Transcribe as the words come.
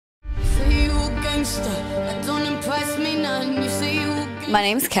My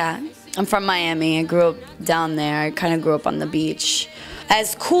name's Kat. I'm from Miami. I grew up down there. I kind of grew up on the beach.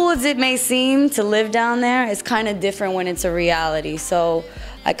 As cool as it may seem to live down there, it's kind of different when it's a reality. So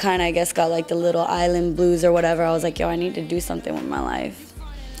I kind of, I guess, got like the little island blues or whatever. I was like, yo, I need to do something with my life.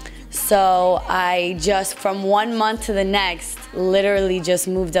 So I just, from 1 month to the next, literally just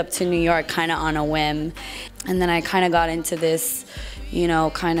moved up to New York kind of on a whim. And then I kind of got into this, you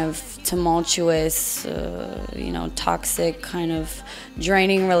know, kind of tumultuous, you know, toxic, kind of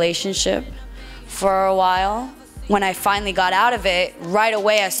draining relationship for a while. When I finally got out of it, right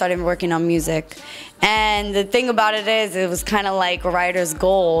away I started working on music. And the thing about it is, it was kind of like writer's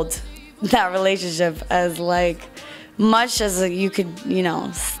gold, that relationship, as like much as you could, you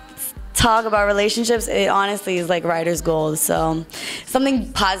know, talk about relationships, it honestly is like writer's gold. So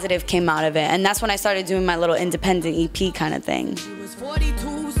something positive came out of it, and that's when I started doing my little independent EP kind of thing.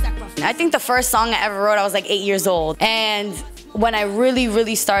 I think the first song I ever wrote, I was like 8 years old, and when I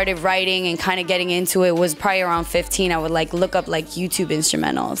really started writing and kind of getting into it was probably around 15. I would like look up like YouTube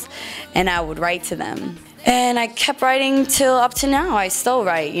instrumentals and I would write to them. And I kept writing till up to now. I still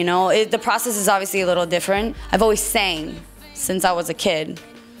write, you know. The process is obviously a little different. I've always sang since I was a kid.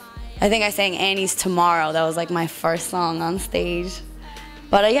 I think I sang Annie's Tomorrow. That was like my first song on stage.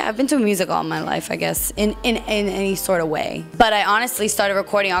 But yeah, I've been doing music all my life, I guess, in any sort of way. But I honestly started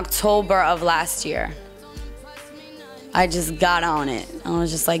recording October of last year. I just got on it. I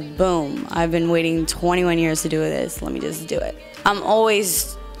was just like, boom, I've been waiting 21 years to do this. Let me just do it. I'm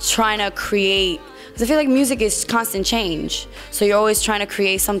always trying to create, because I feel like music is constant change. So you're always trying to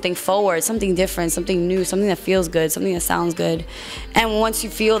create something forward, something different, something new, something that feels good, something that sounds good. And once you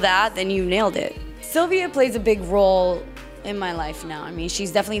feel that, then you nailed it. Sylvia plays a big role in my life now. I mean,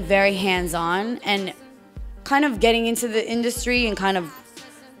 she's definitely very hands-on, and kind of getting into the industry and kind of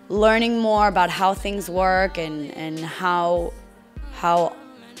learning more about how things work and how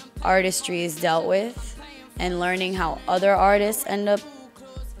artistry is dealt with, and learning how other artists end up.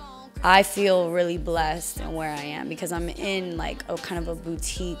 I feel really blessed in where I am because I'm in like a kind of a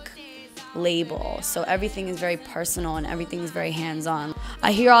boutique label, so everything is very personal and everything is very hands-on.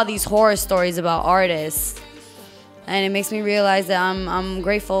 I hear all these horror stories about artists, and it makes me realize that I'm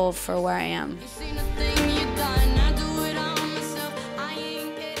grateful for where I am.